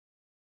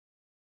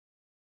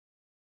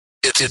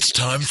It's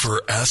time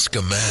for Ask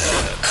a Man.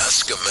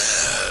 Ask a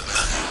Man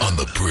on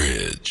the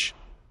bridge.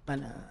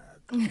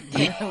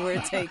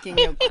 We're taking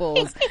your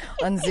calls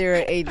on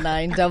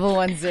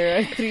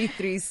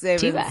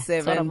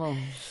 089-110-3377.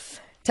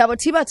 Tabo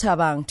Tiba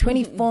Tabang,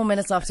 24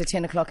 minutes after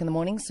 10 o'clock in the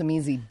morning.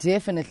 Sumizi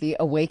definitely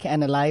awake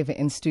and alive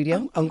in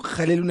studio. I'm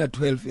Khaliluna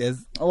 12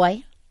 years.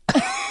 Why?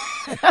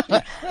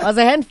 I was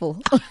a handful.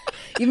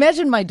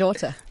 Imagine my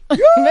daughter.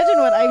 Imagine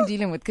what I'm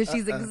dealing with, because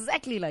she's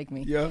exactly like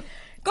me. Yeah.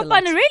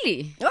 Kopana,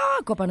 really?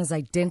 Oh, Kopana's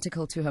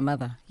identical to her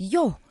mother.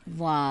 Yo.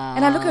 Wow.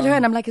 And I look at her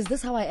and I'm like, is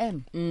this how I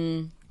am?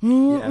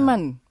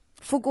 Man.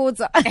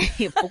 Fukutsa.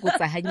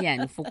 Fukutsa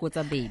hanyani,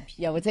 fukutsa baby.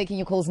 Yeah, we're taking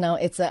your calls now.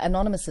 It's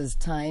Anonymous's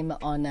time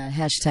on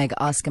hashtag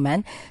Ask a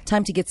Man.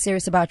 Time to get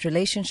serious about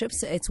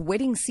relationships. It's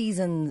wedding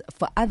season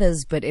for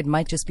others, but it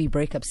might just be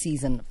breakup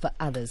season for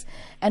others.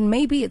 And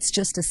maybe it's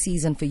just a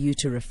season for you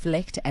to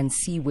reflect and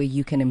see where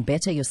you can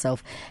better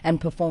yourself and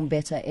perform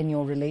better in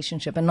your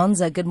relationship.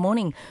 Anonza, good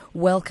morning.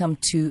 Welcome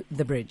to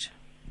The Bridge.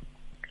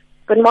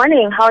 Good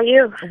morning. How are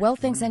you? Well,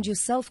 thanks, and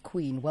yourself,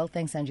 Queen. Well,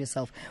 thanks, and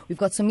yourself. We've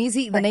got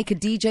Sumizi, the Naked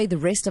DJ, the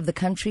rest of the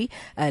country.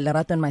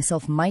 Larato and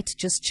myself might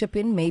just chip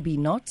in, maybe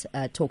not.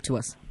 Talk to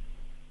us.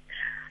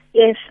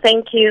 Yes,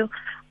 thank you.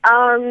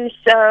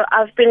 So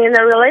I've been in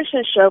a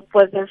relationship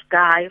with this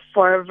guy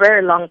for a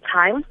very long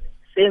time,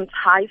 since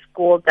high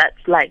school. That's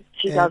like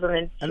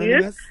 2002.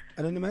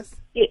 Anonymous?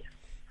 Yes.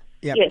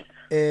 Yeah. Yes.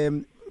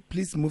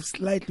 Please move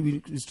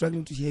slightly. We're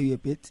struggling to hear you a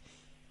bit.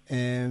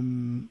 Are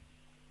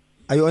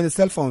you on the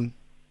cell phone?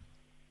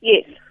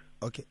 Yes.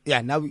 Okay.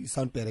 Yeah, now you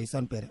sound better.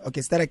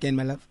 Okay, start again,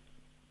 my love.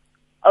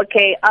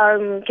 Okay.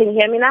 Can you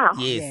hear me now?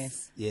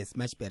 Yes,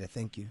 much better.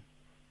 Thank you.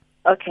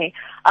 Okay.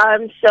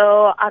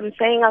 So I'm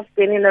saying I've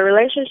been in a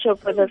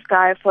relationship with this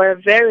guy for a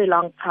very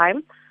long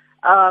time,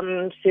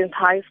 since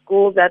high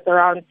school. That's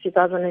around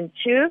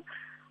 2002.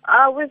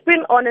 We've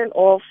been on and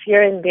off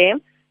here and there,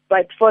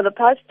 but for the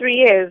past 3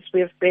 years,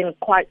 we've been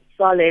quite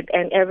solid,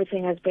 and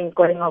everything has been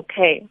going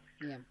okay.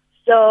 Yeah.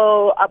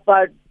 So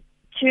about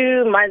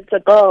 2 months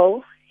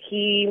ago,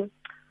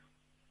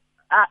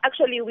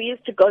 actually, we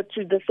used to go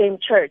to the same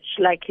church.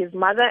 Like, his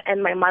mother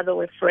and my mother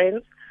were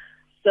friends,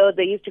 so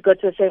they used to go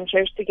to the same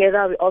church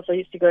together. We also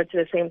used to go to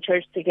the same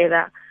church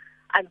together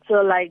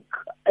until like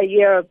a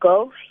year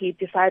ago, he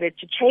decided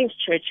to change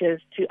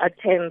churches to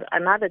attend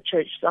another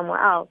church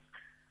somewhere else.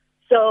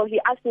 So he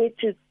asked me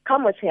to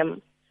come with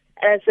him,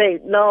 and I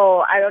said,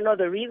 no, I don't know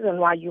the reason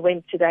why you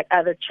went to that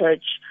other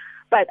church,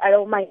 but I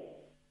don't mind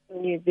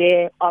you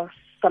there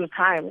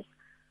sometimes.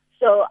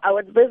 So I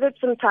would visit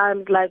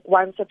sometimes, like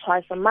once or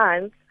twice a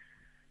month.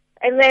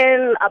 And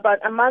then about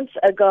a month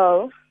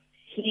ago,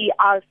 he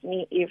asked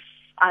me if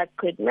I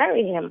could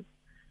marry him,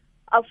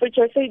 of which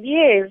I said,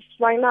 yes,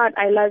 why not?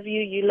 I love you,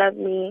 you love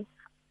me,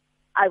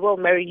 I will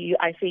marry you.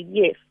 I said,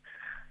 yes.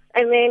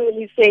 And then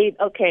he said,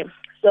 okay,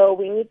 so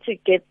we need to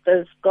get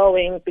this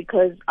going,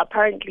 because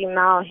apparently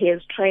now he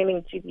is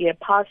training to be a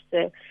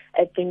pastor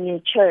at the new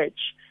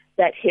church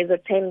that he's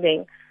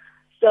attending.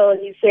 So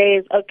he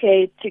says,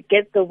 okay, to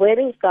get the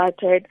wedding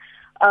started,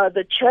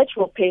 the church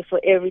will pay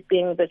for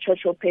everything. The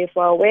church will pay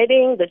for our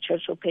wedding. The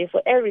church will pay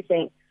for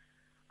everything.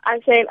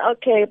 I'm saying,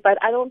 okay, but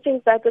I don't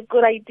think that's a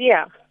good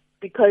idea,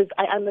 because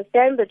I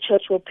understand the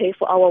church will pay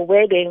for our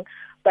wedding,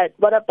 but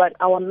what about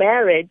our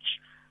marriage?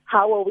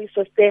 How will we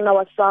sustain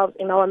ourselves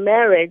in our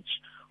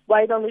marriage?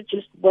 Why don't we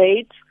just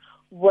wait,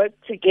 work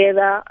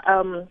together,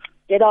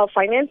 get our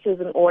finances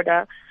in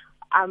order?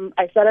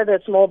 I started a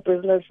small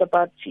business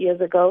about 2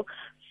 years ago.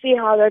 See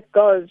how that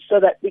goes, so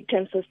that we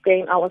can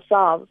sustain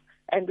ourselves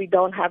and we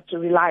don't have to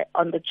rely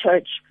on the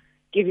church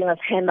giving us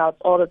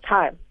handouts all the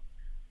time.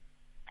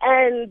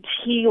 And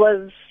he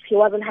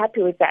wasn't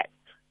happy with that.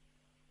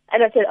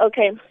 And I said,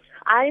 okay,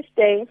 I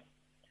stay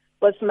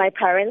with my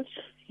parents,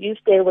 you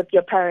stay with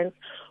your parents.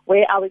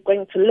 Where are we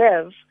going to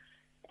live?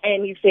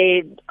 And he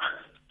said,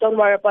 don't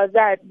worry about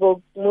that.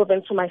 We'll move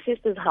into my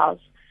sister's house.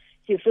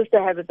 His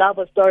sister has a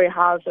double-story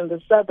house in the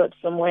suburbs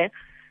somewhere.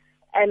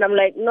 And I'm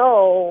like,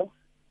 no,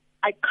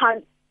 I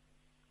can't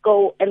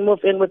go and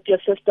move in with your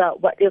sister.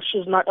 What if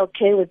she's not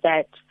okay with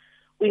that?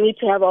 We need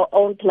to have our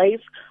own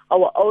place,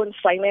 our own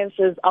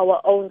finances, our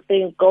own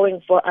thing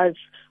going for us.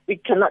 We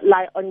cannot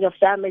rely on your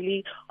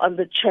family, on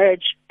the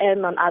church,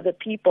 and on other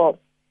people.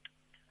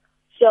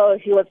 So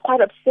he was quite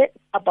upset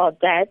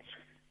about that.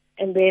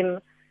 And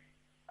then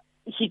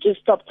he just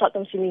stopped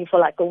talking to me for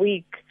like a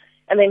week.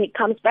 And then he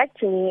comes back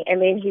to me,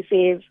 and then he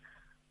says,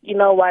 you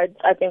know what,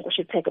 I think we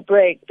should take a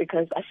break,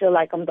 because I feel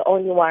like I'm the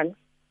only one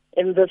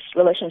in this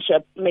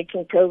relationship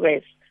making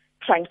progress,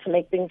 trying to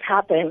make things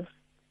happen.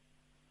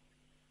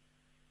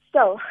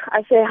 So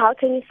I say, how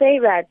can you say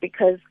that?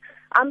 Because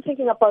I'm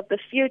thinking about the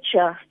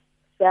future,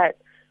 that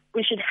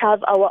we should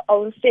have our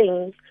own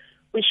things.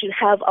 We should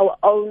have our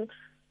own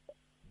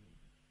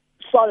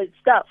solid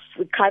stuff.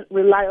 We can't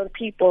rely on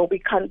people. We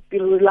can't be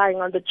relying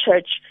on the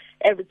church.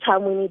 Every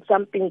time we need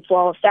something for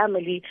our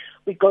family,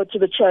 we go to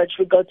the church,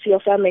 we go to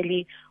your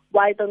family.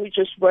 Why don't we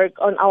just work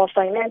on our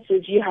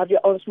finances? You have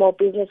your own small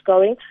business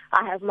going.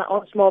 I have my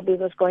own small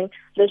business going.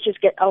 Let's just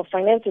get our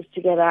finances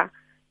together.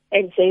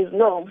 and says,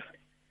 no,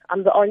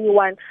 I'm the only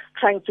one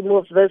trying to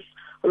move this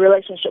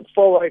relationship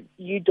forward.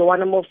 You don't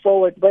want to move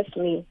forward with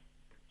me.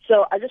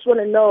 So I just want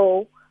to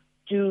know,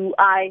 do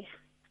I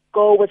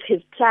go with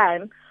his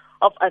plan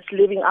of us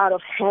living out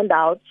of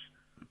handouts,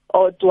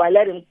 or do I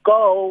let him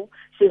go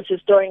since he's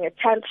throwing a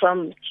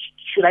tantrum?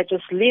 Should I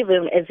just leave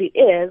him as he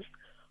is,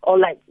 or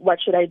like, what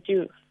should I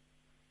do?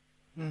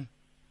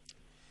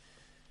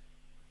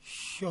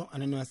 Sure,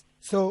 Anonymous.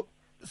 So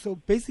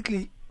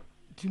basically,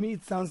 to me,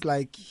 it sounds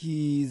like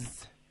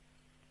he's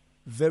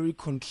very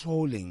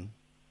controlling.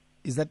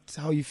 Is that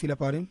how you feel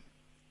about him?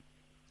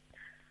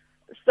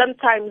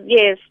 Sometimes,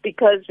 yes,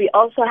 because we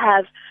also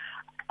have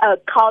a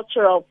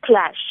cultural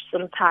clash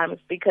sometimes,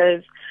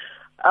 because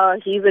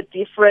he's a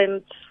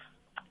different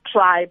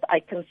tribe, I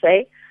can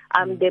say.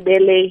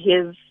 Debele,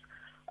 he's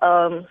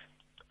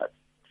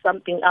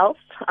something else.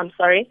 I'm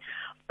sorry.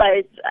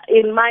 But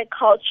in my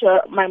culture,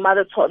 my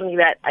mother taught me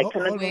that I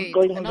cannot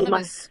go into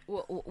Anonymous,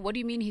 what do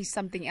you mean he's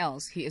something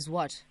else? He is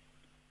what?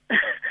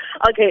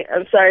 Okay,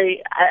 I'm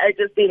sorry. I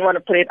just didn't want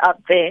to put it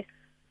up there.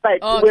 But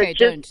we're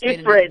just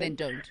different. Then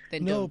don't.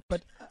 No,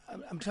 but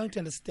I'm trying to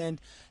understand.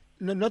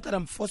 No, not that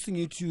I'm forcing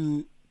you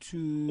to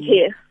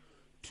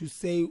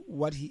say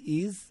what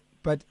he is,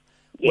 but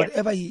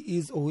whatever he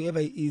is or whoever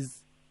he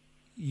is,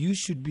 you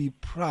should be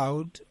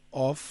proud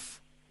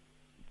of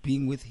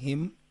being with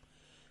him.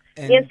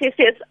 And yes,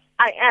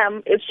 I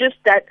am. It's just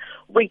that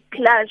we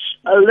clash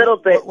a little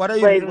bit. What are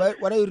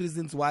your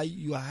reasons why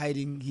you are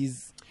hiding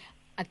his?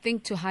 I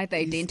think to hide the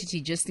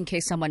identity, just in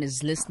case someone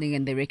is listening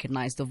and they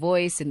recognize the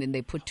voice and then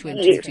they put two and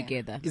two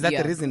together. Is that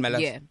the reason, my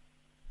love? Yeah.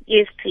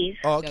 Yes, please.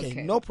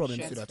 Okay, no problem,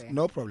 sweetheart.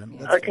 No problem.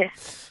 That's okay.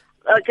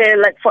 Okay,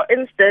 like for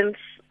instance,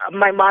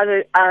 my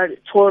mother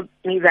told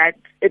me that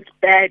it's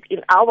bad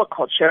in our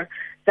culture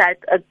that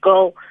a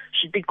girl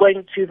should be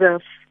going to the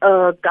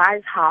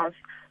guy's house,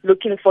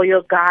 looking for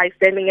your guy,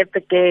 standing at the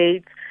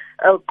gate,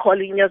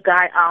 calling your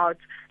guy out,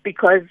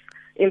 because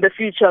in the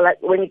future, like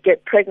when you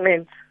get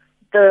pregnant,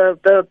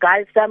 the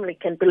guy's family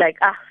can be like,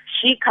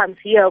 she comes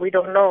here, we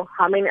don't know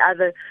how many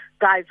other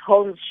guys'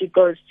 homes she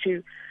goes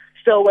to.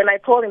 So when I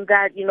told him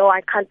that,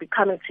 I can't be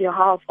coming to your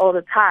house all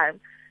the time,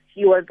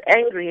 he was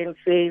angry and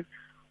says,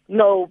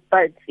 no,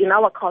 but in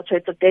our culture,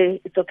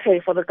 it's okay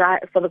for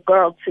the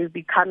girl to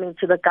be coming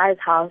to the guy's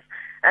house.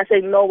 I say,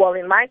 no, well,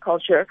 in my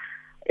culture,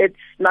 it's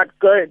not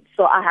good,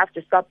 so I have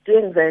to stop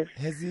doing this.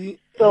 Has he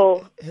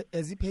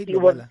paid you?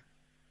 When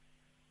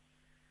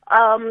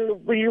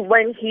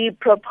he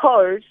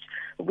proposed,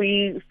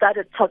 we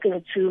started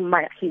talking to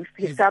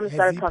his son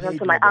started talking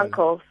to my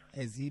uncles.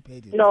 Has he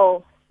paid it?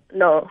 No.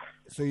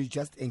 So you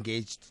just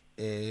engaged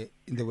in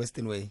the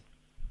Western way?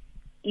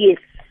 Yes.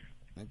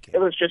 Okay. It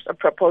was just a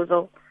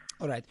proposal.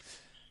 All right.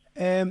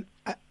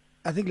 I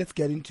think let's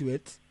get into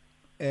it.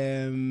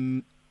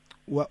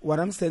 What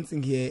I'm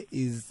sensing here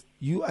is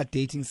you are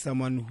dating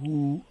someone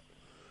who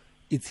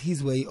it's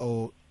his way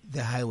or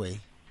the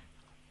highway.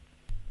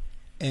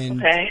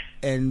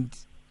 And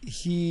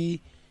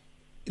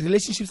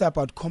relationships are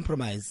about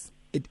compromise.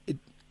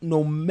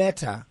 No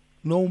matter.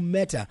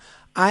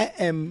 I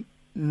am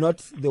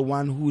not the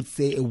one who would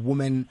say a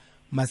woman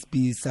must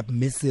be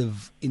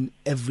submissive in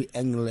every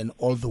angle and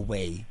all the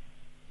way.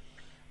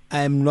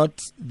 I am not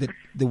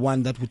the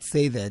one that would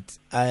say that.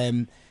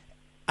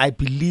 I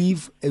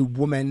believe a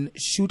woman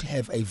should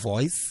have a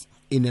voice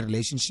in a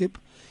relationship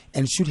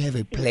and should have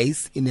a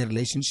place in a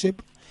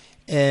relationship.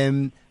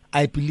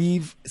 I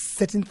believe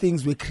certain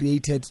things were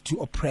created to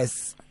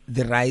oppress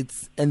the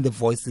rights and the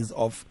voices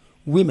of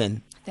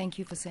women. Thank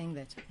you for saying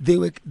that. They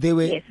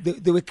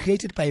were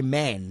created by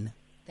men.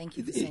 Thank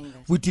you for saying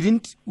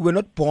that. We were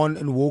not born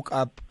and woke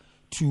up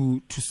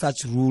to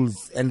such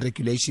rules and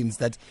regulations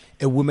that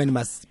a woman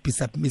must be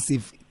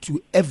submissive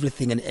to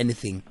everything and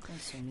anything.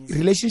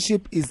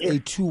 Relationship is a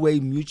two-way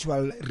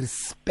mutual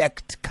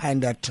respect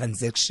kind of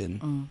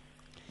transaction.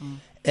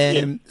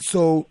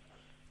 So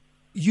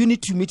you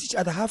need to meet each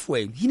other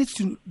halfway. He needs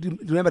to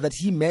remember that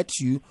he met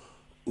you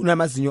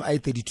unamazinyo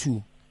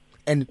I-32.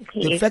 And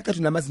the fact that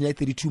unamazinyo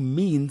I-32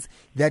 means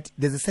that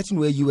there's a certain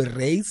way you were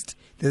raised,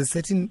 there's a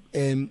certain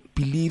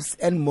beliefs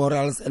and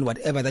morals and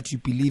whatever that you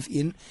believe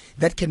in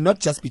that cannot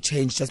just be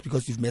changed just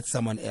because you've met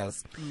someone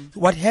else.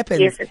 What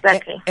happens, yes,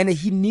 exactly. and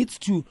he needs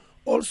to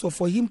also,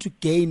 for him to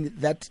gain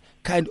that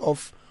kind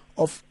of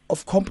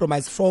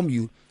compromise from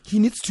you, he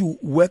needs to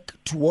work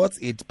towards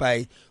it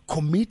by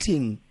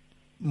committing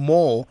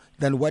more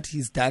than what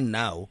he's done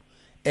now.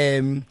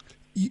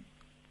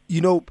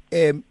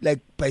 Like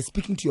by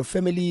speaking to your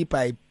family,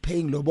 by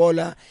paying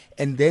lobola,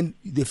 and then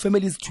the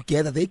families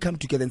together, they come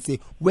together and say,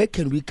 where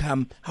can we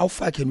come? How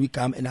far can we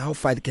come? And how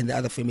far can the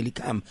other family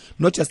come?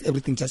 Not just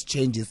everything just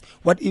changes.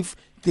 What if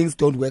things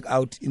don't work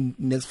out in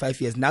the next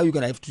 5 years? Now you're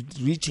going to have to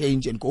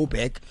rechange and go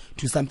back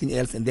to something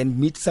else and then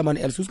meet someone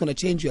else who's going to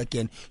change you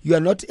again. You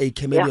are not a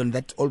chameleon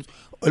that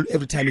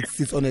every time it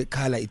sits on a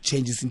color, it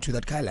changes into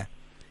that color.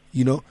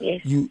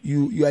 Yes.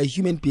 You are a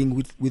human being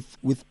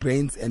with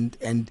brains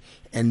and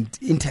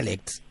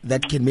intellect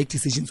that can make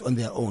decisions on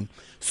their own.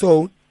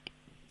 So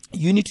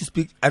you need to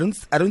speak. I don't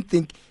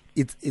think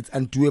it's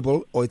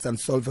undoable or it's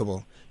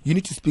unsolvable, you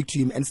need to speak to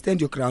him and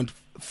stand your ground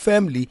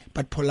firmly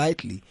but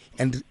politely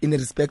and in a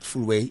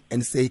respectful way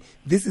and say,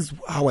 this is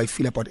how I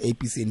feel about A,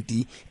 B, C, and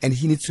D, and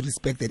he needs to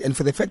respect that. And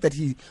for the fact that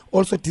he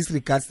also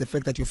disregards the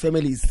fact that your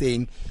family is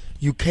saying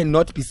you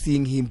cannot be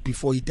seeing him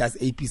before he does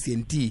A, B, C,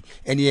 and D,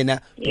 and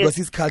because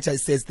his culture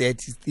says that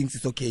he thinks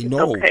it's okay.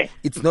 No,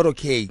 it's not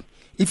okay.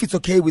 If it's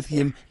okay with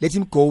him, let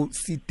him go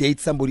date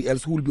somebody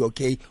else who will be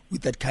okay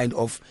with that kind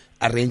of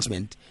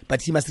arrangement.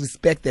 But he must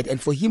respect that.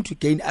 And for him to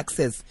gain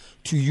access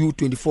to you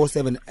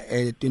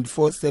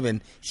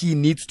 24/7, he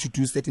needs to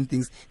do certain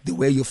things the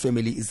way your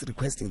family is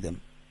requesting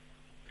them.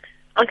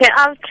 Okay,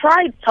 I've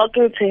tried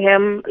talking to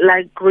him,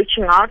 like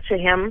reaching out to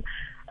him,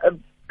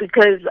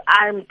 because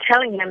I'm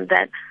telling him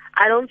that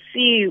I don't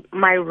see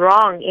my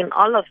wrong in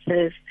all of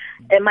this.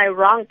 Am I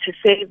wrong to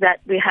say that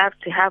we have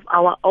to have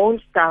our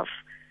own stuff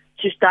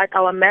to start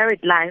our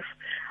married life?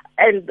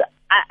 And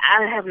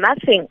I have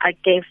nothing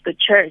against the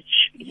church.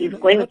 He's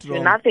going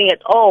through nothing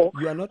at all.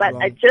 But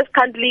wrong. I just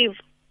can't live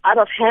out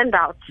of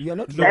handouts.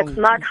 That's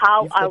not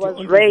how I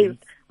was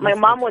raised. My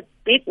mom would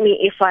beat me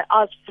if I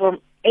asked for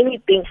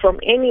anything from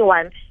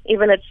anyone,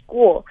 even at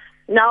school.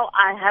 Now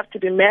I have to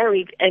be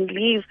married and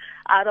leave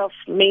out of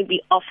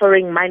maybe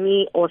offering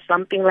money or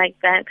something like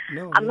that.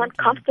 I'm not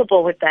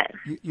comfortable with that.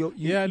 You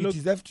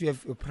deserve to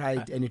have your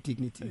pride and your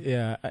dignity.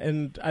 Yeah,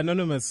 and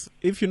Anonymous,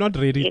 if you're not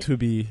ready to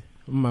be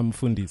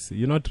Mfundisi,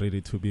 you're not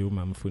ready to be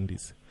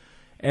Mfundisi.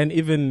 And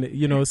even,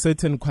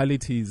 certain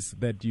qualities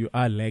that you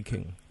are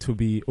lacking to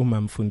be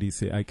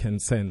Mfundisi, I can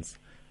sense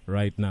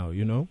right now,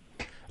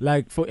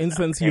 Like, for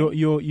instance,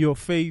 your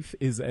faith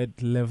is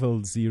at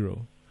level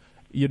 0.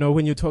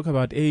 When you talk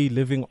about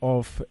living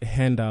off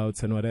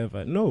handouts and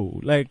whatever,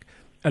 no, like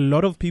a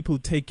lot of people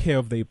take care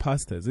of their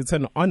pastors. It's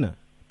an honor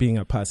being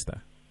a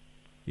pastor.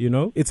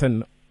 It's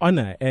an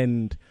honor.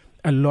 And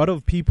a lot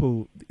of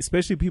people,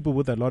 especially people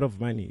with a lot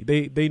of money,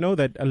 they know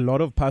that a lot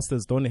of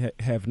pastors don't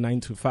have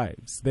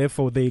 9-to-5s.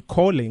 Therefore, their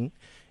calling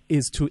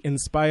is to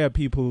inspire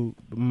people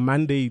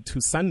Monday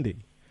to Sunday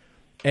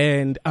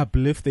and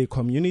uplift their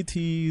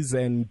communities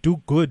and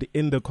do good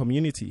in the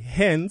community.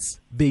 Hence,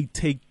 they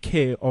take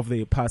care of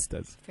their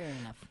pastors. Fair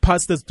enough.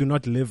 Pastors do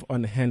not live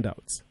on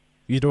handouts.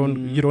 You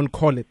don't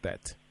call it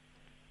that.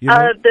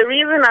 The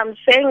reason I'm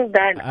saying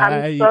that,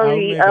 I'm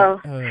sorry.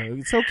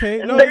 It's okay.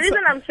 No, the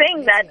reason I'm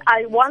saying that,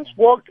 I once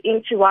walked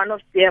into one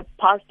of their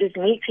pastors'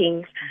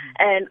 meetings,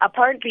 and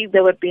apparently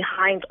they were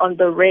behind on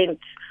the rent.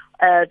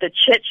 The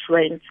church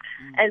rent,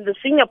 and the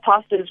senior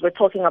pastors were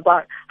talking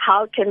about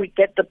how can we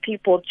get the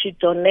people to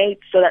donate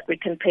so that we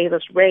can pay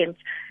this rent.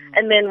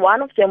 And then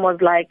one of them was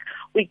like,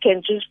 we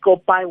can just go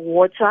buy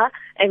water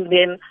and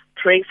then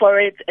pray for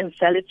it and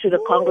sell it to the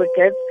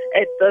congregants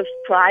at this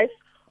price,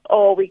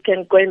 or we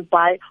can go and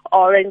buy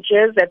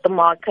oranges at the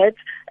market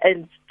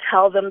and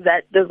tell them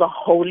that there's a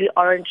holy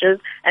oranges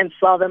and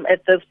sell them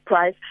at this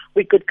price.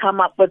 We could come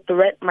up with the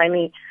rent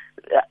money.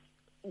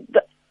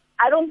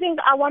 I don't think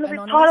I want to be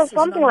part of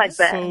something like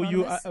that.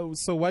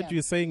 So what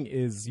you're saying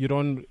is you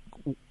don't.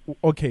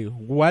 Okay,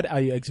 what are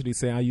you actually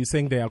saying? Are you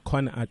saying they are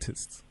con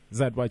artists? Is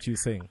that what you're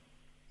saying?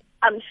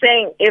 I'm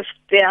saying if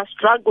they are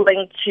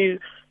struggling to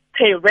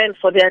pay rent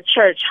for their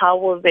church, how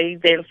will they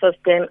then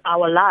sustain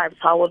our lives?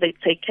 How will they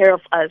take care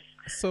of us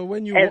as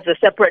a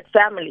separate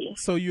family?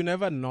 So you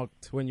never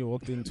knocked when you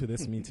walked into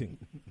this meeting?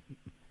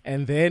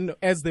 And then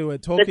as they were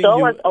talking, the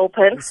door was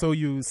open. So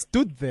you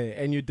stood there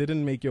and you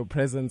didn't make your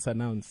presence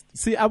announced.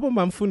 See, Abo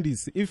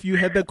Mfundisi, if you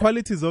had the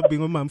qualities of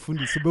being a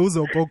Mfundisi,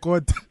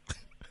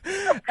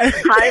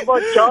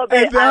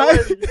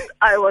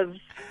 I was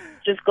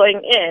just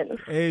going in.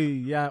 Hey,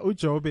 yeah,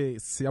 ujobe,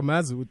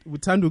 siyamazi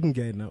uthanda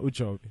ukungena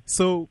ujobe.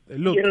 So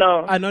look,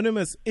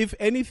 Anonymous, if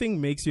anything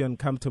makes you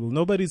uncomfortable,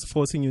 nobody's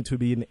forcing you to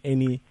be in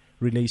any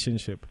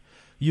relationship.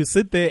 You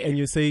sit there and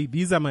you say,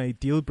 these are my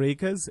deal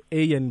breakers,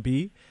 A and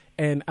B,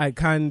 and I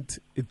can't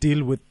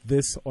deal with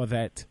this or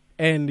that.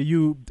 And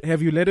you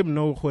let him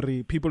know,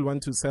 Hori, people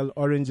want to sell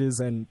oranges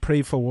and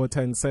pray for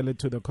water and sell it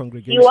to the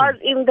congregation. He was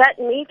in that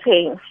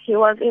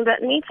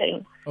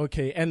meeting.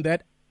 Okay, and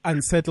that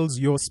unsettles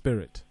your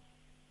spirit.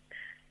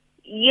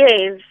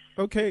 Yes.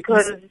 Okay.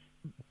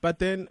 But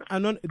then, I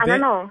don't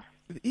know.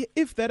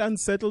 If that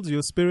unsettles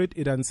your spirit,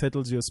 it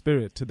unsettles your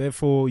spirit.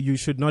 Therefore, you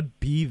should not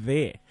be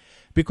there.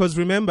 Because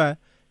remember,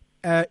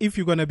 if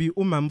you're going to be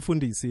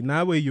Mfundisi,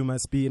 now you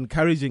must be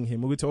encouraging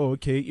him.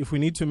 Okay, if we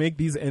need to make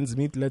these ends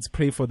meet, let's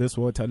pray for this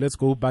water. Let's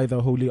go buy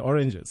the holy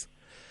oranges.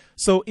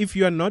 So if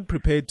you are not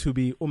prepared to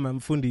be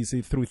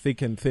Mfundisi through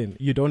thick and thin,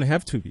 you don't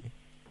have to be.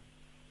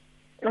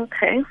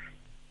 Okay.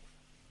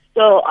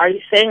 So are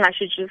you saying I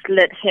should just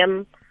let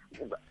him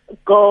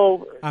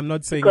go? I'm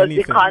not saying because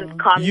anything. We can't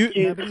come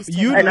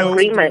to an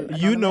agreement.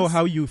 You know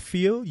how you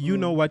feel. You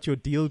know what your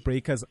deal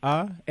breakers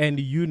are, and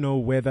you know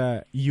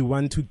whether you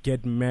want to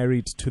get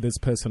married to this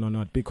person or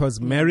not.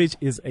 Because marriage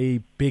is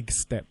a big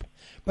step.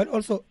 But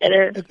also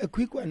a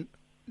quick one,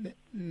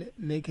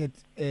 Naked.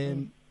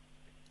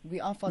 We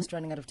are fast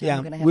running out of time. Yeah,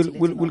 We're going to have we'll, to let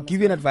we'll Anonymous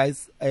give you an go.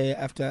 advice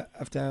after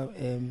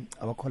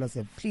our callers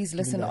have. Please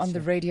given listen that on the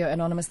share. radio.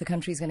 Anonymous, the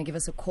country is going to give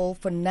us a call.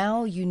 For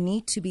now, you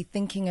need to be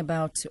thinking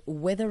about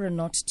whether or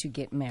not to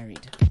get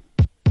married.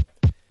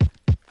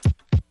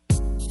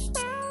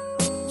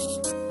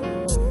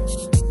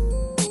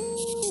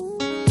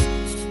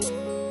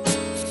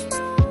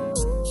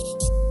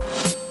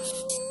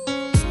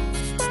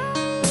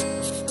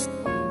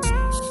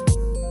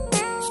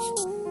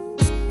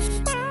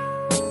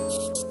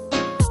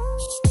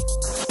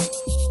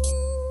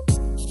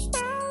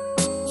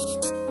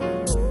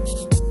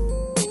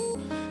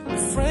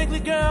 Frankly,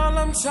 girl,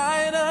 I'm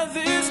tired of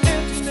this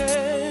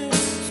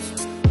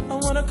emptiness. I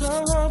wanna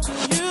come home to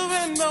you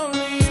and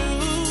only you.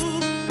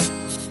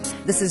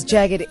 This is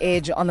Jagged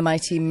Edge on the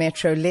Mighty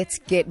Metro. Let's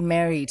get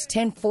married.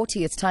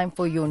 10:40. It's time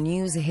for your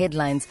news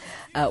headlines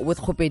with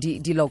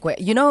Khopedi Dilokwe.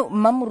 You know,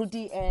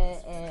 Mamrudi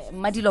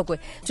Madilokwe.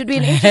 It would be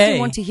an interesting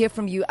one to hear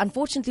from you.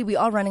 Unfortunately, we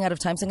are running out of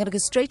time, so I'm going to go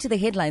straight to the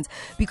headlines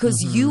because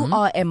you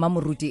are a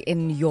Mamrudi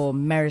in your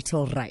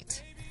marital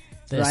right.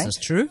 This right? is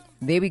true.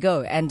 There we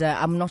go. And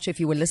I'm not sure if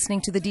you were listening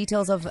to the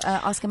details of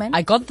Ask a Man.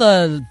 I got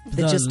the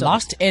gist of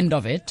last end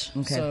of it.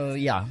 Okay. So,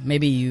 yeah,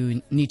 maybe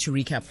you need to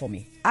recap for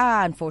me.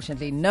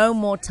 Unfortunately, no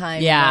more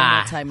time. Yeah, no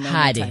more time. No more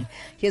Heidi. time.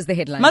 Here's the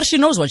headline. But she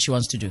knows what she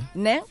wants to do.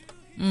 No?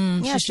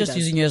 Yeah, She's she just does.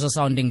 using you as a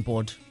sounding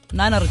board.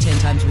 9 out of 10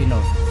 times we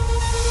know.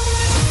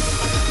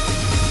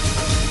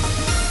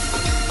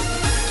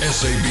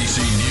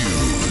 SABC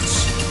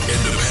News,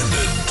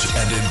 independent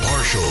and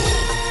impartial.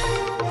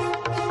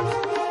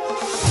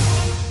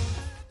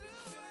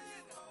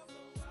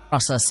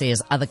 Rasa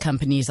says other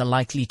companies are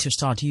likely to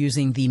start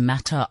using the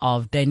matter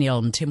of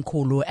Daniel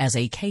Mtimkulu as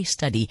a case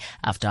study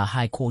after a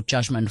High Court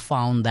judgment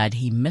found that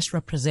he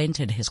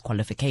misrepresented his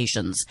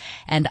qualifications.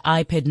 And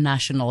IPED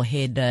National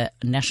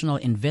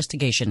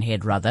Investigation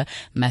Head,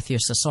 Matthew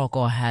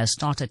Sissoko, has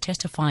started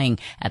testifying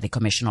at the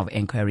Commission of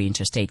Inquiry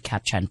into State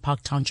Capture and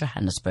Parktown,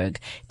 Johannesburg.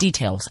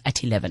 Details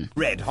at 11.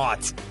 Red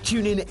Hot.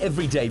 Tune in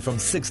every day from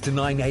 6 to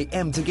 9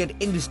 a.m. to get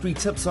industry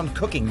tips on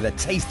cooking the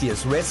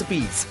tastiest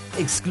recipes,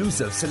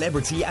 exclusive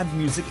celebrity and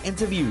music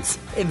interviews,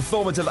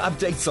 informative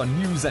updates on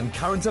news and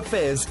current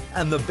affairs,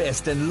 and the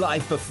best in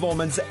live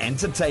performance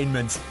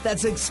entertainment.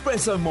 That's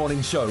Espresso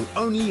Morning Show,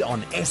 only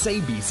on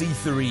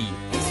SABC3.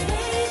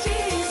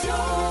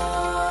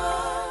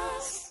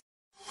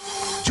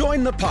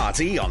 Join the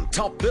party on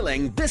Top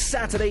Billing this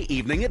Saturday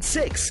evening at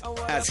 6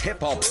 as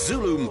hip-hop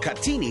Zulu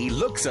Mkatini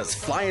looks as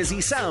fly as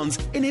he sounds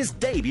in his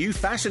debut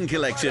fashion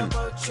collection.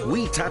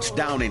 We touch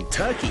down in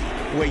Turkey,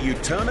 where you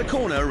turn a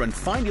corner and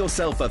find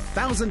yourself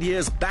 1,000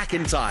 years back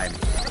in time.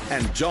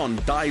 And John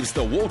dives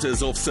the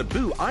waters off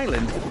Cebu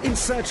Island in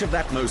search of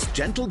that most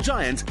gentle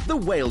giant, the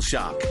whale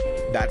shark.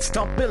 That's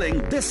Top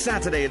Billing this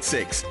Saturday at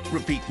 6.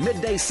 Repeat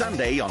midday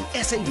Sunday on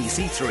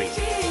SABC3.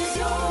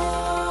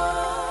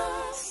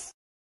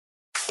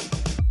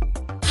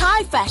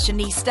 Hi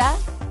fashionista,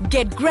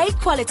 get great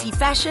quality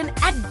fashion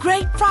at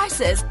great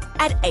prices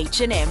at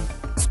H&M.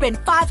 Spend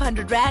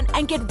 500 Rand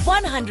and get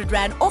 100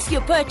 Rand off your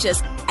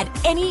purchase at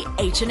any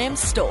H&M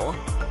store.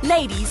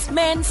 Ladies,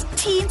 men's,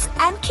 teens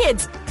and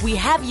kids, we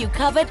have you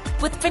covered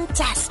with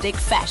fantastic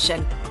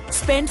fashion.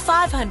 Spend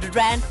 500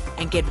 Rand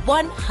and get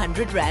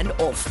 100 Rand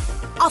off.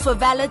 Offer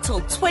valid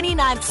till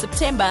 29th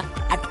September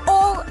at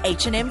all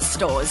H&M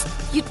stores.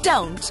 You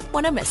don't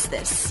want to miss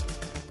this.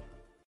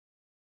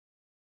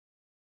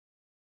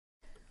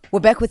 We're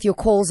back with your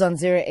calls on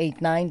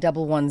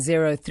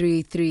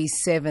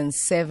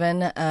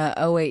 089-110-3377,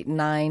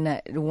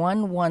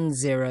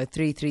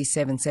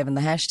 089-110-3377.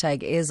 The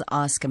hashtag is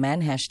Ask a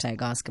Man, hashtag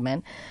Ask a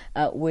Man.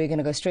 We're going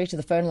to go straight to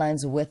the phone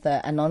lines with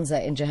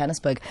Anonza in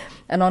Johannesburg.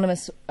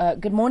 Anonymous,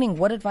 good morning.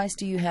 What advice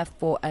do you have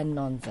for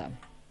Anonza?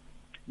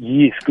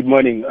 Yes, good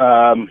morning.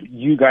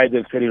 You guys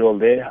have said it all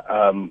there.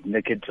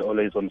 Naked,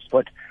 always on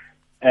spot.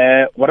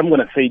 What I'm going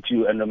to say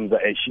to Anonza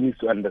is she needs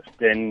to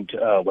understand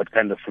what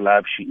kind of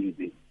life she is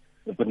in.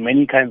 We've got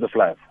many kinds of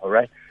life, all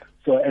right?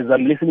 So as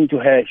I'm listening to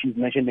her, she's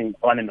mentioning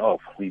on and off.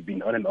 We've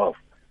been on and off.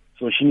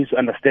 So she needs to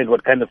understand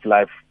what kind of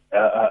life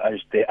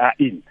they are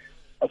in.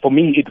 For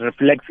me, it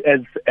reflects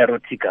as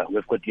erotica.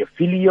 We've got your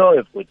filio,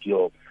 we've got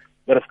your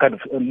lots kind of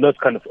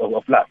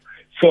life.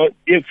 So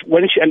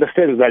when she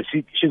understands that,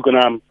 she's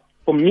gonna.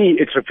 For me,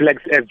 it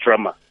reflects as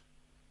drama.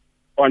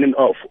 On and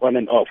off, on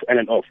and off, on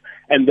and off.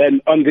 And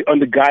then on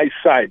the guy's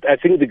side, I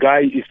think the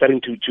guy is starting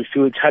to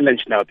feel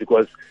challenged now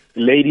because the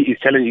lady is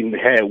challenging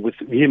him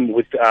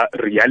with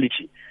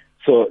reality.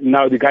 So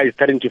now the guy is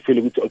starting to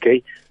feel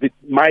okay.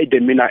 My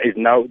demeanor is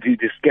now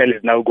the scale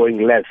is now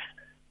going less.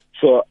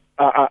 So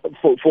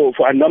for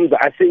Anamza,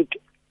 I think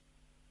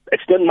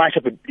it's not much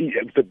of a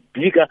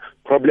bigger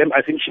problem.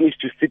 I think she needs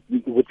to sit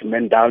with the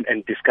men down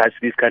and discuss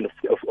these kind of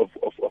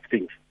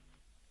things.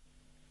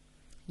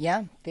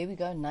 Yeah, there we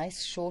go.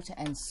 Nice, short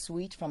and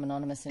sweet from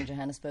Anonymous in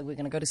Johannesburg. We're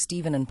going to go to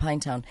Stephen in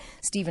Pinetown.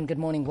 Stephen, good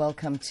morning.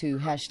 Welcome to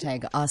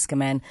hashtag Ask a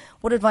Man.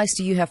 What advice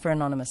do you have for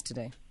Anonymous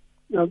today?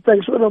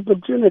 Thanks for the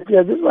opportunity.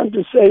 I just want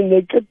to say,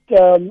 Naked,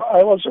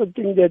 I also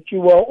think that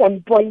you were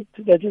on point.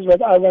 That is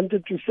what I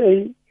wanted to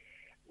say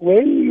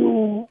when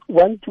you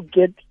want to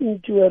get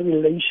into a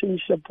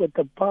relationship with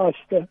a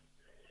pastor,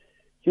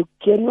 you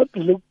cannot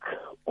look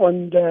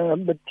on the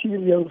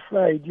material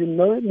side. You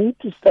need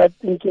to start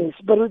thinking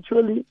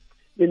spiritually.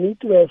 You need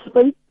to have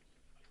faith,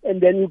 and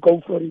then you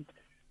go for it.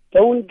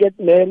 Don't get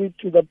married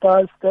to the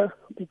pastor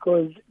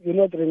because you're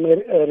not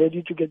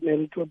ready to get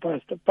married to a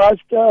pastor.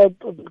 Pastor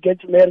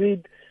gets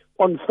married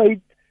on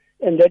faith,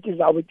 and that is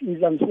how it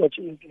is,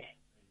 unfortunately.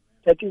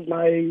 That is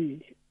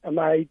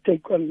my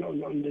take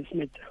on this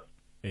matter.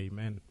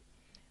 Amen.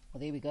 Well,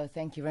 there we go.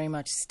 Thank you very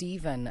much,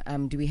 Stephen.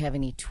 Do we have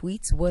any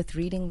tweets worth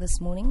reading this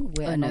morning?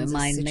 Oh, no,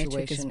 my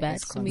network is bad.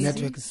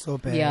 Network is so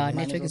bad. Yeah,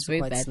 network is very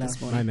bad this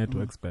morning. My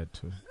network's bad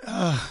too.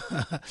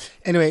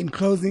 Anyway, in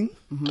closing,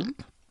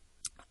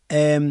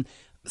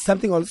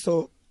 something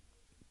also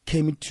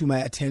came to my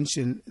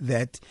attention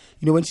that,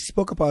 when she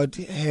spoke about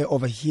her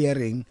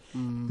overhearing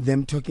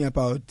them talking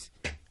about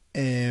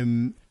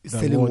selling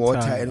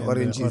water and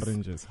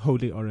oranges.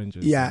 Holy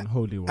oranges. Yeah, and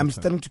holy water. I'm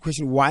starting to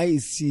question, why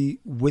is she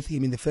with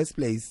him in the first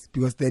place?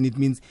 Because then it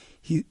means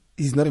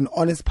he's not an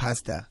honest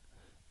pastor.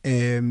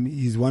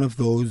 He's one of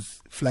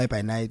those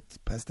fly-by-night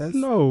pastors.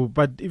 No,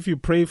 but if you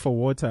pray for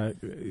water,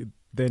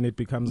 then it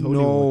becomes holy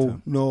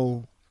water.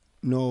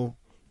 No.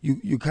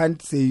 You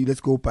can't say,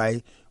 let's go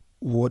buy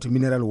water,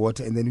 mineral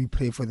water, and then we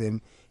pray for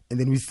them, and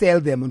then we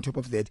sell them on top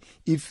of that.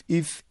 If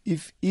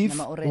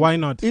why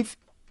not?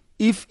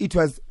 If it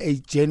was a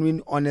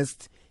genuine,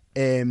 honest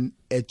a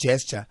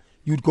gesture,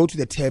 you'd go to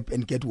the tap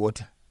and get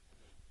water,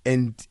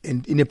 and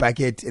in a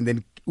bucket, and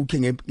then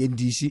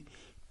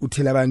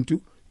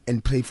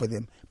and pray for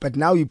them. But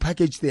now you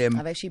package them.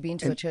 I've actually been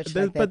to a church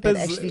like that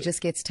actually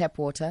just gets tap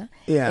water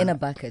in a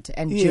bucket.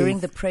 And during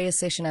the prayer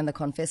session and the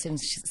confession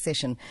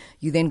session,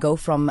 you then go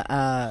from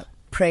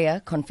prayer,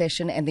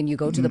 confession, and then you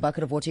go to the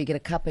bucket of water, you get a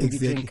cup and you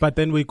drink. But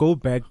then we go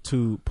back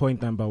to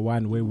point number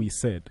 1 where we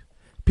said,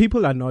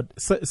 people are not,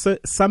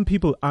 some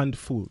people aren't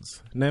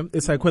fools.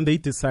 It's like when they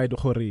decide,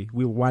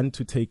 we want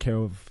to take care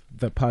of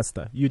the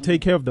pastor. You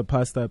take care of the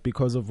pastor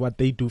because of what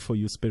they do for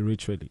you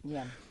spiritually.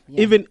 Yeah.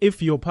 Even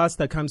if your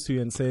pastor comes to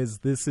you and says,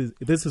 this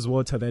is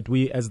water that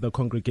we as the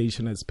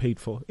congregation has paid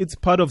for, it's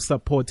part of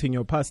supporting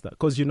your pastor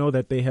because you know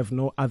that they have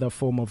no other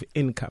form of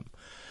income.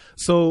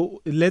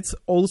 So let's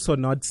also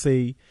not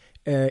say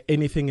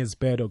anything is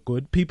bad or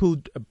good. People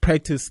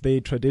practice their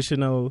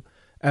traditional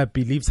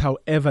beliefs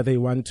however they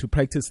want to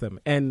practice them.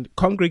 And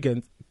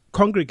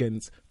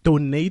congregants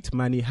donate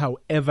money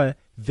however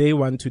they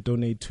want to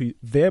donate to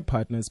their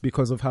partners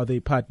because of how their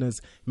partners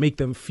make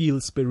them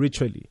feel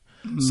spiritually.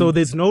 So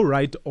there's no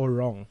right or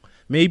wrong.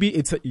 Maybe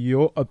it's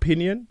your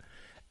opinion,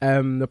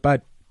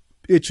 but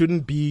it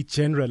shouldn't be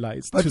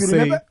generalized but to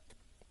say.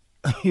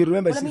 You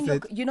remember?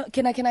 Well,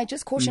 can I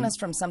just caution us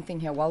from something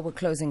here while we're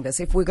closing this?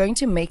 If we're going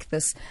to make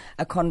this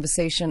a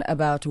conversation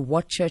about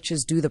what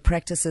churches do, the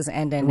practices,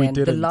 and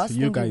the last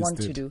thing we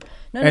want to do.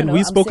 No,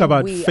 we spoke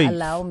about faith.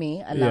 Allow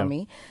me.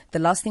 The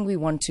last thing we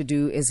want to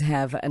do is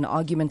have an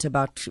argument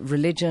about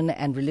religion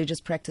and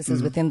religious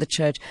practices within the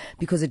church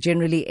because it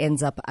generally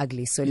ends up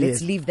ugly. So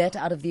let's leave that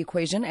out of the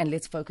equation and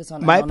let's focus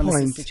on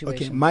Anonymous'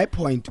 situation. Okay, my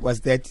point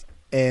was that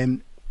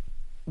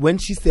when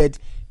she said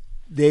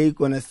they're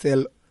gonna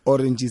sell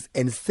oranges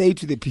and say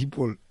to the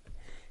people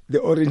the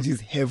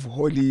oranges have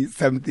holy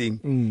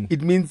something,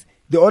 it means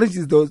the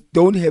oranges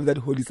don't have that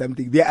holy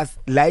something. They are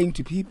lying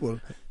to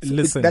people. So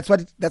listen,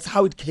 that's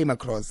how it came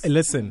across.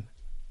 Listen,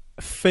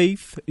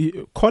 faith,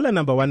 caller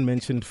number 1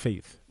 mentioned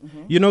faith.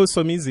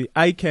 Somizi,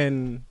 I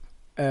can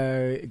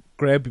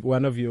grab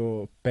one of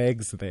your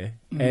bags there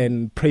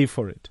and pray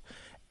for it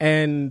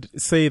and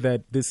say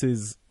that this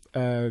is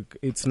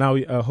it's now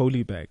a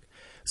holy bag.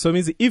 So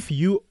Somizi, if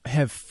you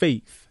have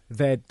faith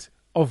that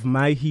of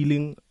my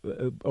healing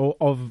or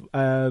of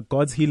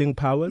God's healing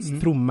powers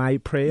through my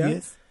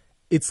prayer,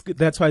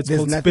 that's why it's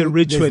called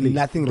spiritually.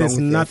 There's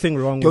nothing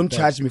wrong with that. Don't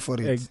charge me for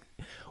it.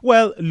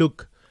 Well,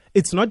 look,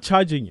 it's not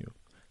charging you.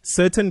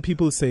 Certain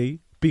people say,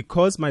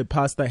 because my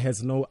pastor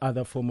has no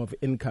other form of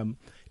income,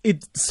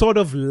 it's sort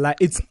of like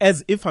it's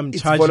as if I'm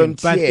charging,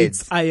 but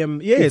it's a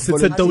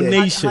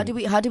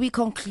donation. How do we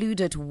conclude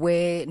it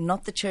where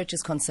not the church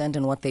is concerned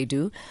in what they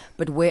do,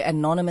 but where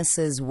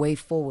Anonymous's way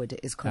forward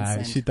is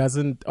concerned? She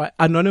doesn't.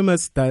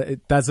 Anonymous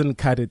doesn't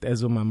cut it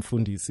as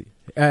Mfundisi.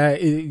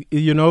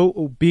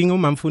 Being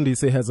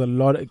Mfundisi has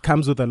it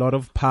comes with a lot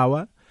of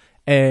power.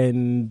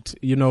 And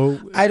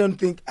I don't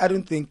think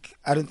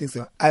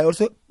so. I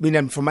also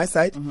from my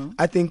side,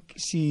 I think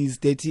she's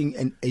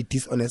dating a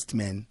dishonest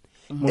man.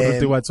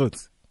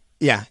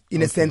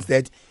 In a sense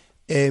that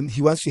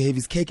he wants to have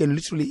his cake and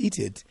literally eat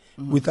it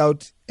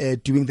without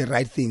doing the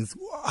right things.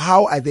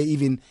 How are they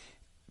even?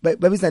 But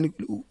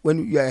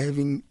when you are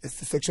having a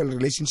sexual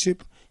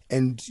relationship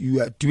and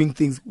you are doing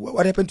things,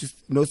 what happened to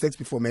no sex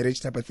before marriage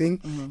type of thing,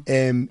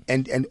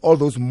 and all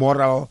those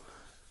moral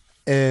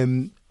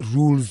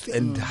rules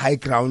and high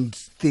ground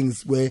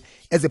things where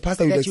as a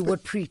pastor you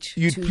would preach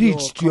to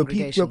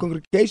your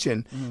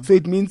congregation. So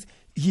it means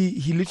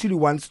he literally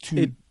wants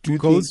to do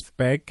goes things.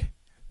 Back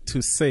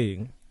to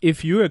saying,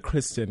 if you're a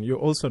Christian, you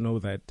also know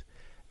that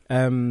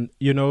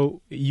you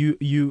know,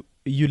 you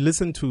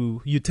listen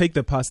to, you take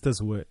the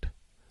pastor's word.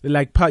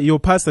 Like your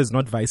pastor is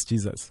not Vice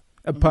Jesus.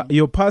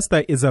 Your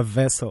pastor is a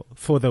vessel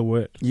for the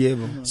word. Yeah.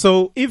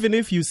 So even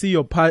if you see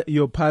your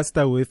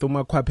pastor with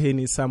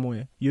umakwapeni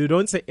somewhere, you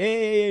don't say,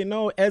 hey,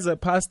 no, as a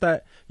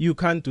pastor, you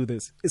can't do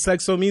this. It's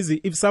like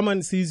Somizi. If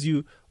someone sees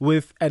you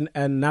with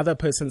another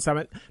person,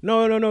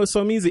 no,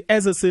 Somizi,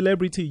 as a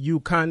celebrity, you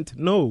can't.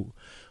 No.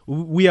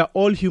 We are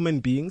all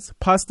human beings.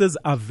 Pastors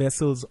are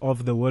vessels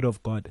of the word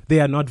of God. They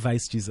are not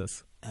Vice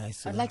Jesus. I'd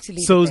like to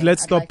leave So it there.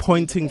 let's I'd stop like to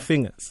pointing leave it there.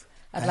 fingers.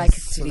 I'd like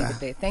to leave it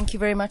there. Thank you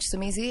very much,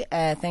 Somizi.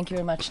 Thank you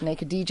very much,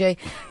 Naked DJ.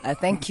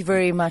 Thank you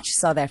very much,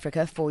 South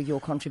Africa, for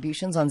your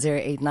contributions on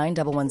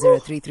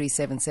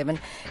 089-110-3377.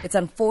 It's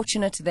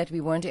unfortunate that we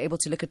weren't able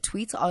to look at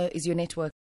tweets. Is your network